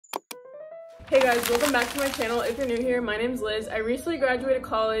Hey guys, welcome back to my channel. If you're new here, my name's Liz. I recently graduated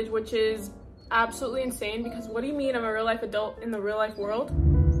college, which is absolutely insane because what do you mean I'm a real life adult in the real life world?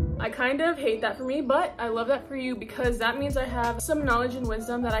 I kind of hate that for me, but I love that for you because that means I have some knowledge and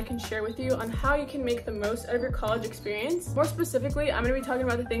wisdom that I can share with you on how you can make the most out of your college experience. More specifically, I'm going to be talking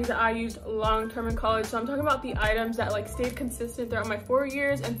about the things that I used long-term in college. So I'm talking about the items that stayed consistent throughout my 4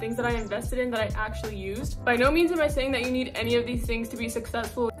 years and things that I invested in that I actually used. By no means am I saying that you need any of these things to be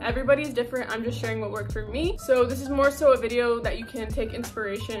successful. Everybody's different. I'm just sharing what worked for me. So this is more so a video that you can take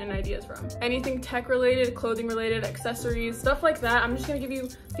inspiration and ideas from. Anything tech related, clothing related, accessories, stuff like that. I'm just going to give you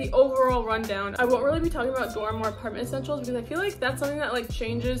the overall rundown. I won't really be talking about dorm or apartment essentials because I feel like that's something that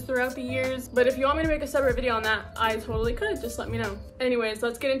changes throughout the years. But if you want me to make a separate video on that, I totally could. Just let me know. Anyways,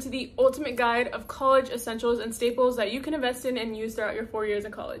 let's get into the ultimate guide of college essentials and staples that you can invest in and use throughout your 4 years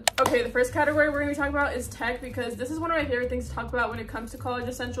in college. Okay, the first category we're gonna be talking about is tech because this is one of my favorite things to talk about when it comes to college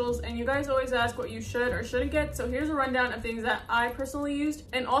essentials, and you guys always ask what you should or shouldn't get. So here's a rundown of things that I personally used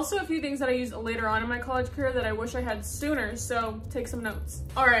and also a few things that I used later on in my college career that I wish I had sooner. So take some notes.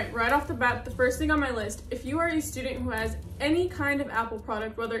 All right, right off the bat, the first thing on my list, if you are a student who has any kind of Apple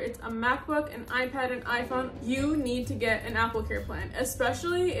product, whether it's a MacBook, an iPad, an iPhone, you need to get an Apple Care plan,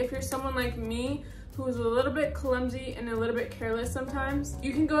 especially if you're someone like me who's a little bit clumsy and a little bit careless sometimes.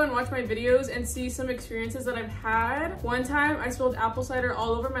 You can go and watch my videos and see some experiences that I've had. One time I spilled apple cider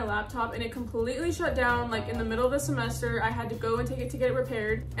all over my laptop and it completely shut down in the middle of the semester. I had to go and take it to get it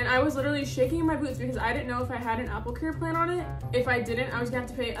repaired, and I was literally shaking in my boots because I didn't know if I had an Apple Care plan on it. If I didn't, I was gonna have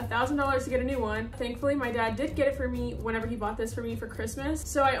to pay $1,000 to get a new one. Thankfully, my dad did get it for me whenever he bought this for me for Christmas,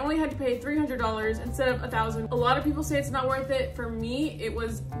 so I only had to pay $300 instead of $1,000. A lot of people say it's not worth it. For me, it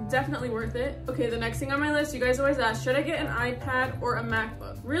was definitely worth it. Okay, the next thing on my list, you guys always ask, should I get an iPad or a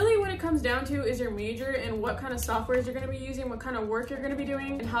MacBook? Really, what it comes down to is your major and what kind of softwares you're going to be using, what kind of work you're going to be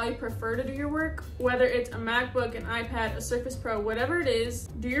doing, and how you prefer to do your work. Whether it's a MacBook, an iPad, a Surface Pro, whatever it is,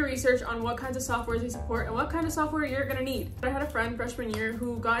 do your research on what kinds of softwares they support and what kind of software you're going to need. I had a friend freshman year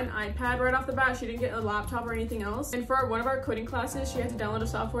who got an iPad right off the bat. She didn't get a laptop or anything else, and for one of our coding classes, she had to download a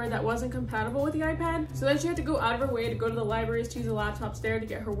software that wasn't compatible with the iPad, so then she had to go out of her way to go to the libraries to use the laptops there to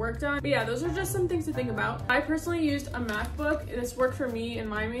get her work done. But yeah, those are just some things to think about. I personally used a MacBook. This worked for me in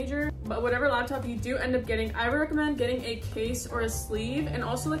my major, but whatever laptop you do end up getting, I recommend getting a case or a sleeve and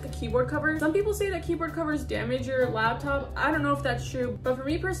also a keyboard cover. Some people say that keyboard covers damage your laptop. I don't know if that's true, but for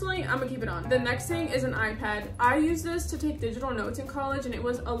me personally, I'm gonna keep it on. The next thing is an iPad. I used this to take digital notes in college and it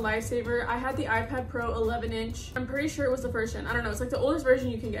was a lifesaver. I had the iPad Pro 11-inch. I'm pretty sure it was the first gen. I don't know, it's the oldest version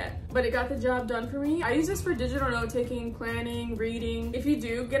you can get, but it got the job done for me. I use this for digital note taking, planning, reading. If you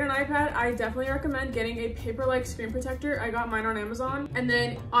do get an iPad, I definitely recommend getting a paper-like screen protector. I got mine on Amazon. And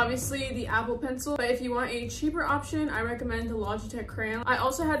then obviously the Apple Pencil, but if you want a cheaper option, I recommend the Logitech crayon. I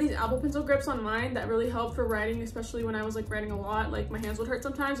also had these Apple Pencil grips on mine that really helped for writing, especially when I was writing a lot. My hands would hurt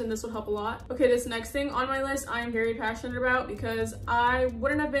sometimes and this would help a lot. Okay, this next thing on my list I am very passionate about because I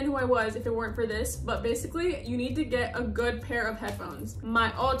wouldn't have been who I was if it weren't for this, but basically you need to get a good pair of headphones.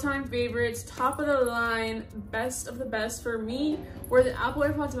 My all-time favorites, top of the line, best of the best for me were the Apple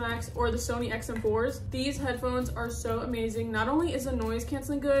AirPods Max or the Sony XM4s. These headphones are so amazing. Not only is the noise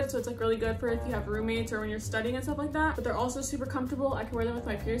canceling good, so it's really good for if you have roommates or when you're studying and stuff like that, but they're also super comfortable. I can wear them with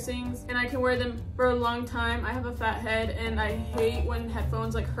my piercings and I can wear them for a long time. I have a fat head and I hate when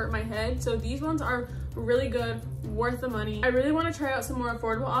headphones hurt my head, so these ones are really good, worth the money. I really want to try out some more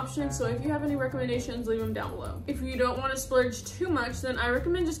affordable options, so if you have any recommendations, leave them down below. If you don't want to splurge too much, then I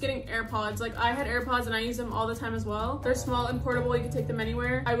recommend just getting AirPods. I had AirPods and I use them all the time as well. They're small and portable, you can take them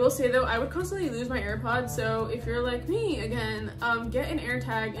anywhere. I will say though, I would constantly lose my AirPods, so if you're like me again, get an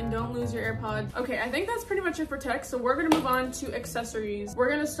AirTag and don't lose your AirPods. Okay, I think that's pretty much it for tech, so we're gonna move on to accessories. We're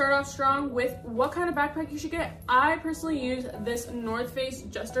gonna start off strong with what kind of backpack you should get. I personally use this North Face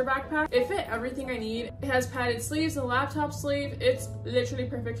Jester backpack. It fit everything I need. It has padded sleeves, a laptop sleeve. It's literally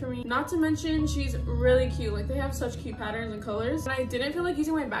perfect for me. Not to mention, she's really cute. They have such cute patterns and colors. And I didn't feel like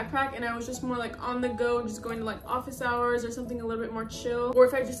using my backpack and I was just more on the go, just going to office hours or something a little bit more chill. Or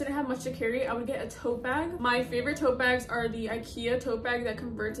if I just didn't have much to carry, I would get a tote bag. My favorite tote bags are the IKEA tote bag that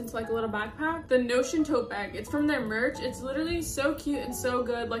converts into a little backpack. The Notion tote bag, it's from their merch. It's literally so cute and so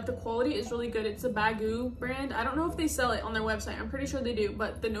good. The quality is really good. It's a Bagoo brand. I don't know if they sell it on their website. I'm pretty sure they do,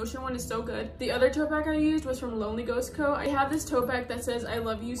 but the Notion one is so good. The other tote bag I used was from Lonely Ghost Co. I have this tote bag that says I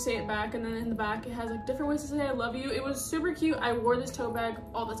love you, say it back, and then in the back it has like different ways to say I love you. It was super cute. I wore this tote bag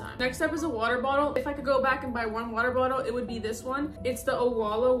all the time. Next up is a water bottle. If I could go back and buy one water bottle, it would be this one. It's the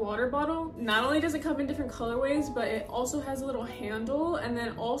Owala water bottle. Not only does it come in different colorways, but it also has a little handle, and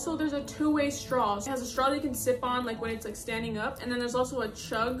then also there's a two-way straw. So it has a straw that you can sip on like when it's like standing up, and then there's also a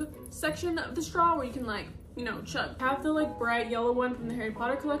chug section of the straw where you can like, you know, chug. I have the like bright yellow one from the Harry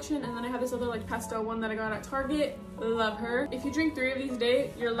Potter collection, and then I have this other like pastel one that I got at Target. Love her. If you drink 3 of these a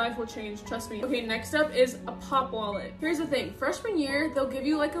day, your life will change, trust me. Okay, next up is a pop wallet. Here's the thing, freshman year, they'll give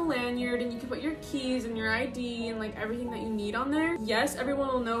you like a lanyard and you can put your keys and your ID and like everything that you need on there. Yes, everyone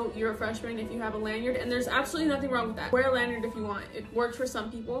will know you're a freshman if you have a lanyard, and there's absolutely nothing wrong with that. Wear a lanyard if you want. It works for some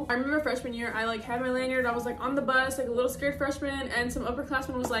people. I remember freshman year, I like had my lanyard. I was like on the bus, like a little scared freshman, and some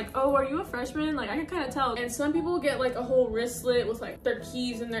upperclassman was like, oh, are you a freshman? Like I could kind of tell. And some people get like a whole wristlet with like their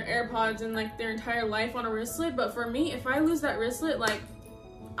keys and their AirPods and like their entire life on a wristlet. But for me, if I lose that wristlet, like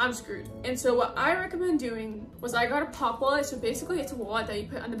I'm screwed. And so what I recommend doing was I got a pop wallet. So basically it's a wallet that you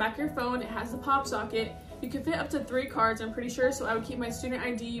put on the back of your phone. It has the pop socket. You can fit up to 3 cards, I'm pretty sure. So I would keep my student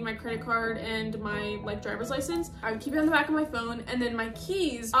ID, my credit card, and my like driver's license. I would keep it on the back of my phone, and then my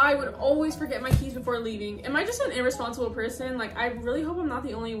keys, I would always forget my keys before leaving. Am I just an irresponsible person? Like I really hope I'm not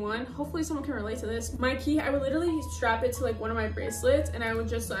the only one. Hopefully someone can relate to this. My key, I would literally strap it to like one of my bracelets, and I would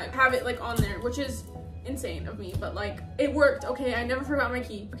just like have it like on there, which is insane of me, but like it worked. Okay, I never forgot my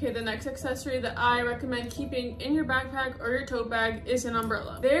key. Okay, the next accessory that I recommend keeping in your backpack or your tote bag is an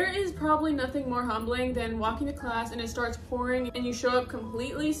umbrella. There is probably nothing more humbling than walking to class and it starts pouring and you show up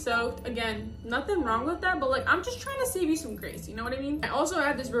completely soaked. Again, nothing wrong with that, but like I'm just trying to save you some grace, you know what I mean? I also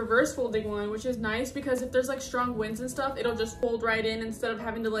have this reverse folding one, which is nice because if there's like strong winds and stuff, it'll just fold right in instead of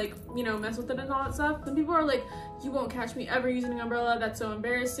having to like, you know, mess with it and all that stuff. Some people are like, you won't catch me ever using an umbrella, that's so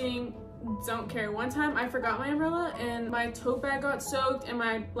embarrassing. Don't care. One time I forgot my umbrella and my tote bag got soaked and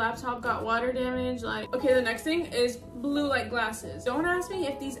my laptop got water damage. Like, okay, the next thing is blue light glasses. Don't ask me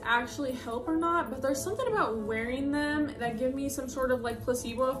if these actually help or not, but there's something about wearing them that give me some sort of like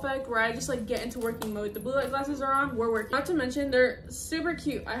placebo effect where I just like get into working mode. The blue light glasses are on, we're working. Not to mention they're super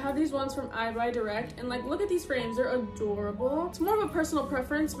cute. I have these ones from iBuyDirect, and like look at these frames, they're adorable. It's more of a personal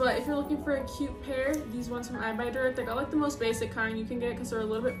preference, but if you're looking for a cute pair, these ones from iBuyDirect, I got like the most basic kind you can get because they're a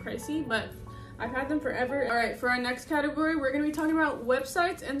little bit pricey, but I've had them forever. All right, for our next category, we're gonna be talking about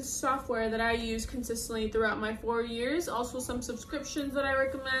websites and software that I use consistently throughout my 4 years. Also some subscriptions that I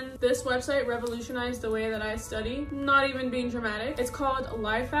recommend. This website revolutionized the way that I study. Not even being dramatic. It's called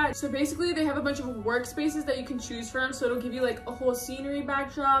LifeHack. So basically they have a bunch of workspaces that you can choose from. So it'll give you like a whole scenery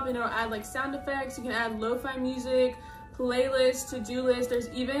backdrop, and it'll add like sound effects. You can add lo-fi music, playlist, to-do list. There's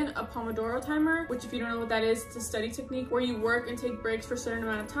even a Pomodoro timer, which if you don't know what that is, it's a study technique where you work and take breaks for a certain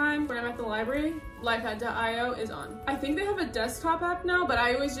amount of time. When I'm at the library, lifehack.io is on. I think they have a desktop app now, but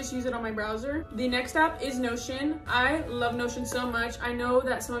I always just use it on my browser. The next app is Notion. I love Notion so much. I know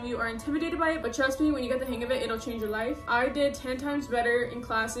that some of you are intimidated by it, but trust me, when you get the hang of it, it'll change your life. I did 10 times better in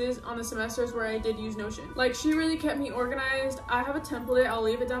classes on the semesters where I did use Notion. Like, she really kept me organized. I have a template, I'll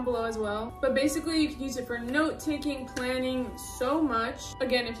leave it down below as well. But basically, you can use it for note-taking, planning, so much.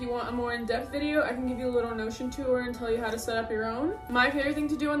 Again, if you want a more in-depth video, I can give you a little Notion tour and tell you how to set up your own. My favorite thing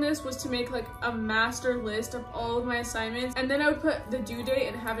to do on this was to make like a master list of all of my assignments, and then I would put the due date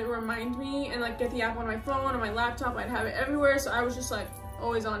and have it remind me, and like get the app on my phone, on my laptop. I'd have it everywhere, so I was just like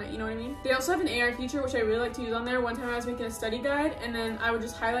always on it, you know what I mean? They also have an AI feature, which I really like to use on there. One time I was making a study guide, and then I would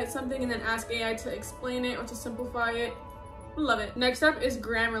just highlight something and then ask AI to explain it or to simplify it. Love it. Next up is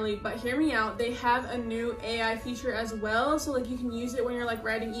Grammarly, but hear me out, they have a new AI feature as well, so like you can use it when you're like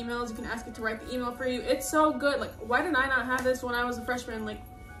writing emails. You can ask it to write the email for you. It's so good. Like, why did I not have this when I was a freshman? Like,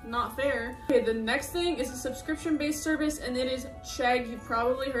 not fair. Okay, the next thing is a subscription-based service, and it is Chegg. You've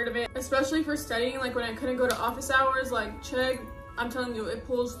probably heard of it, especially for studying. Like when I couldn't go to office hours, like Chegg, I'm telling you, it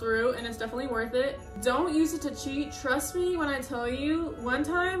pulls through and it's definitely worth it. Don't use it to cheat. Trust me when I tell you, one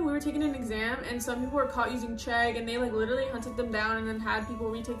time we were taking an exam and some people were caught using Chegg, and they like literally hunted them down and then had people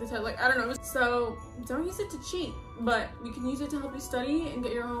retake the test. Like, I don't know. So don't use it to cheat, but you can use it to help you study and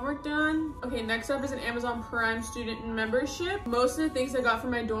get your homework done. Okay, next up is an Amazon Prime student membership. Most of the things I got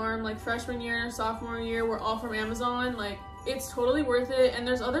from my dorm, like freshman year, sophomore year, were all from Amazon. Like, it's totally worth it, and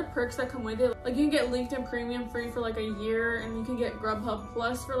there's other perks that come with it. Like, you can get LinkedIn Premium free for like a year, and you can get Grubhub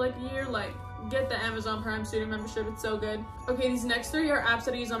Plus for like a year. Like, get the Amazon Prime student membership, it's so good. Okay, these next three are apps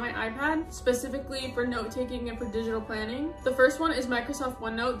that I use on my iPad, specifically for note-taking and for digital planning. The first one is Microsoft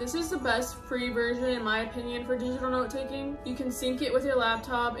OneNote. This is the best free version, in my opinion, for digital note-taking. You can sync it with your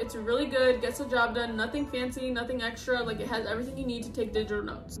laptop. It's really good, gets the job done, nothing fancy, nothing extra, like it has everything you need to take digital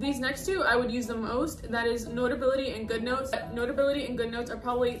notes. These next two I would use the most, that is Notability and GoodNotes. Notability and GoodNotes are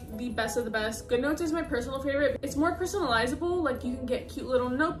probably the best of the best. GoodNotes is my personal favorite. It's more personalizable, like you can get cute little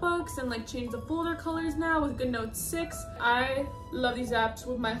notebooks and like change the folder colors now with GoodNotes 6. I love these apps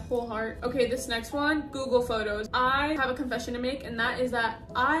with my whole heart. Okay, this next one, Google Photos. I have a confession to make, and that is that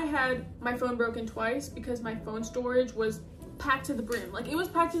I had my phone broken twice because my phone storage was packed to the brim. Like it was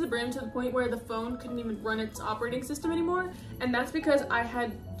packed to the brim to the point where the phone couldn't even run its operating system anymore. And that's because I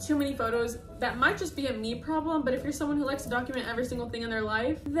had too many photos. That might just be a me problem, but if you're someone who likes to document every single thing in their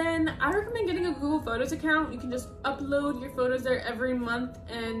life, then I recommend getting a Google Photos account. You can just upload your photos there every month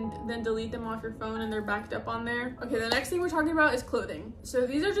and then delete them off your phone and they're backed up on there. Okay, the next thing we're talking about is clothing. So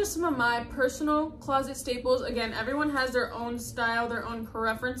these are just some of my personal closet staples. Again, everyone has their own style, their own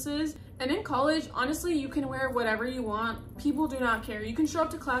preferences. And in college, honestly, you can wear whatever you want. People do not care. You can show up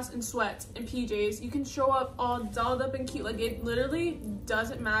to class in sweats and PJs. You can show up all dolled up and cute. Like it literally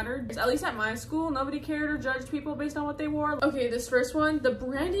doesn't matter. At least at my school, nobody cared or judged people based on what they wore. Okay, this first one, the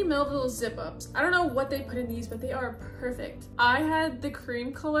Brandy Melville zip ups. I don't know what they put in these, but they are perfect. I had the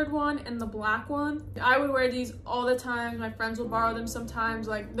cream colored one and the black one. I would wear these all the time. My friends would borrow them sometimes.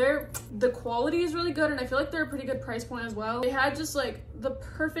 Like the quality is really good, and I feel like they're a pretty good price point as well. They had just like the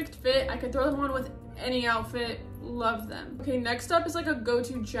perfect fit. I could throw them on with any outfit. Love them. Okay, next up is like a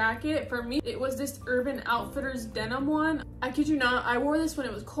go-to jacket. For me, it was this Urban Outfitters denim one. I kid you not, I wore this when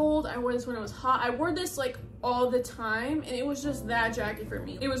it was cold. I wore this when it was hot. I wore this like all the time, and it was just that jacket for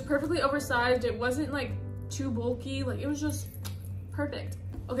me. It was perfectly oversized. It wasn't like too bulky. Like it was just perfect.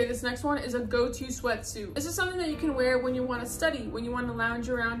 Okay, this next one is a go-to sweatsuit. This is something that you can wear when you want to study, when you want to lounge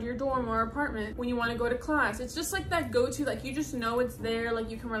around your dorm or apartment, when you want to go to class. It's just like that go-to, like you just know it's there, like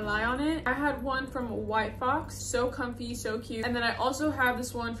you can rely on it. I had one from White Fox, so comfy, so cute. And then I also have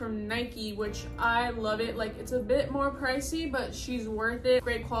this one from Nike, which I love it. Like it's a bit more pricey, but she's worth it.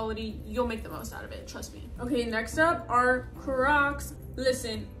 Great quality, you'll make the most out of it, trust me. Okay, next up are Crocs.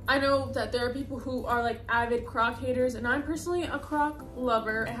 Listen, I know that there are people who are like avid Croc haters, and I'm personally a Croc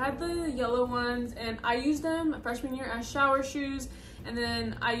lover. I had the yellow ones and I used them freshman year as shower shoes, and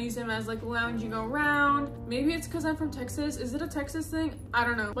then I use them as like lounging around. Maybe it's because I'm from Texas. Is it a Texas thing? I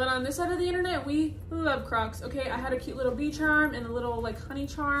don't know. But on this side of the internet, we love Crocs. Okay, I had a cute little bee charm and a little like honey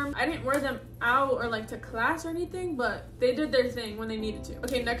charm. I didn't wear them out or like to class or anything, but they did their thing when they needed to.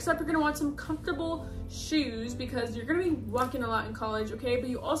 Okay, next up, you're gonna want some comfortable shoes because you're gonna be walking a lot in college, okay? But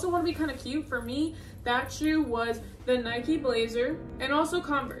you also want to be kind of cute. For me, that shoe was the Nike Blazer and also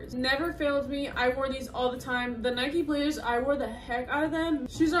Converse. Never failed me. I wore these all the time. The Nike Blazers, I wore the heck out of them.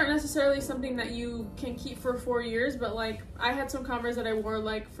 Shoes aren't necessarily something that you can keep for 4 years, but like I had some Converse that I wore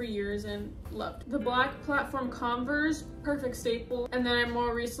like for years and loved. The black platform Converse, perfect staple. And then I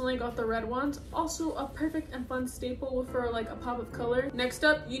more recently got the red ones, also a perfect and fun staple for like a pop of color. Next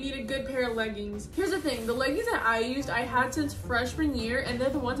up, you need a good pair of leggings. Here's the thing, the leggings that I used, I had since freshman year, and they're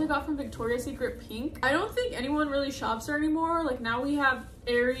the ones I got from Victoria's Secret Pink. I don't think anyone really shops there anymore. Like now we have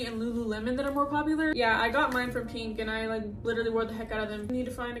Aerie and Lululemon that are more popular. Yeah, I got mine from Pink and I like literally wore the heck out of them. You need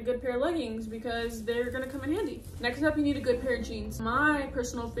to find a good pair of leggings because they're gonna come in handy. Next up, you need a good pair of jeans. My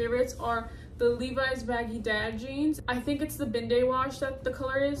personal favorites are the Levi's baggy dad jeans. I think it's the Binde wash that the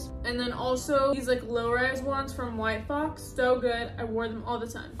color is. And then also these like low-rise ones from White Fox. So good. I wore them all the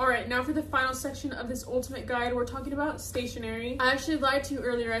time. All right, now for the final section of this ultimate guide, we're talking about stationery. I actually lied to you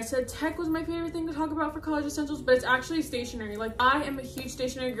earlier. I said tech was my favorite thing to talk about for college essentials, but it's actually stationery. Like I am a huge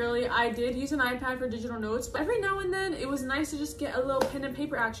stationery girly. I did use an iPad for digital notes, but every now and then it was nice to just get a little pen and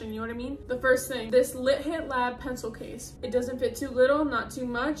paper action, you know what I mean? The first thing, this Lit Hit Lab pencil case. It doesn't fit too little, not too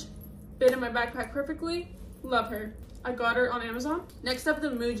much. Fit in my backpack perfectly. Love her. I got her on Amazon. Next up, the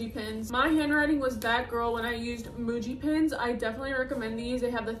Muji pens. My handwriting was that girl when I used Muji pens. I definitely recommend these.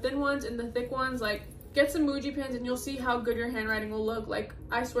 They have the thin ones and the thick ones. Like, get some Muji pens and you'll see how good your handwriting will look. Like,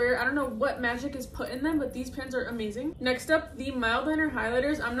 I swear, I don't know what magic is put in them, but these pens are amazing. Next up, the mild liner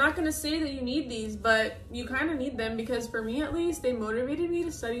highlighters. I'm not gonna say that you need these, but you kind of need them because for me at least, they motivated me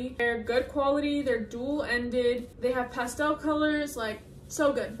to study. They're good quality, they're dual-ended, they have pastel colors, like,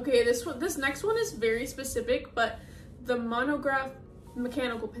 so good. Okay, this next one is very specific, but the Monograph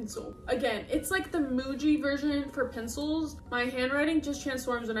mechanical pencil. Again, it's like the Muji version for pencils. My handwriting just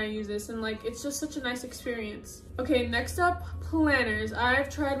transforms when I use this, and like it's just such a nice experience. Okay, next up, planners. I've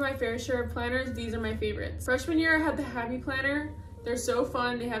tried my fair share of planners. These are my favorites. Freshman year, I had the Happy Planner. They're so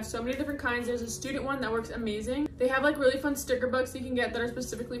fun. They have so many different kinds. There's a student one that works amazing. They have like really fun sticker books you can get that are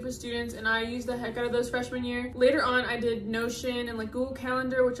specifically for students, and I used the heck out of those freshman year. Later on, I did Notion and like Google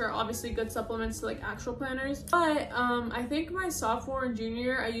Calendar, which are obviously good supplements to like actual planners. But I think my sophomore and junior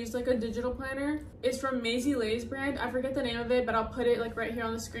year, I used like a digital planner. It's from Cozyleigh's brand. I forget the name of it, but I'll put it like right here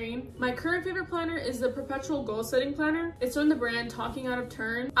on the screen. My current favorite planner is the Perpetual goal setting planner. It's from the brand Talking Out of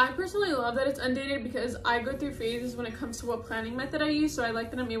Turn. I personally love that it's undated because I go through phases when it comes to what planning method I use, so I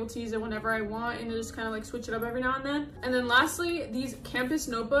like that I'm able to use it whenever I want and just kind of like switch it up every now and then. And then lastly, these campus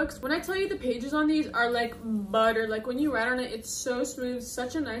notebooks. When I tell you the pages on these are like butter, like when you write on it, it's so smooth,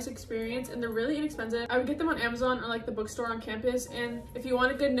 such a nice experience, and they're really inexpensive. I would get them on Amazon or like the bookstore on campus, and if you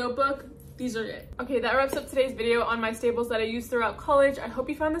want a good notebook, these are it. Okay, that wraps up today's video on my staples that I used throughout college. I hope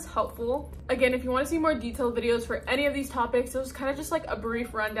you found this helpful. Again, if you want to see more detailed videos for any of these topics, it was kind of just like a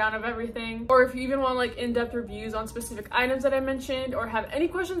brief rundown of everything. Or if you even want like in-depth reviews on specific items that I mentioned, or have any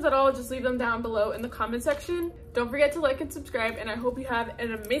questions at all, just leave them down below in the comment section. Don't forget to like and subscribe, and I hope you have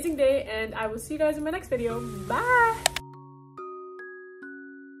an amazing day, and I will see you guys in my next video. Bye!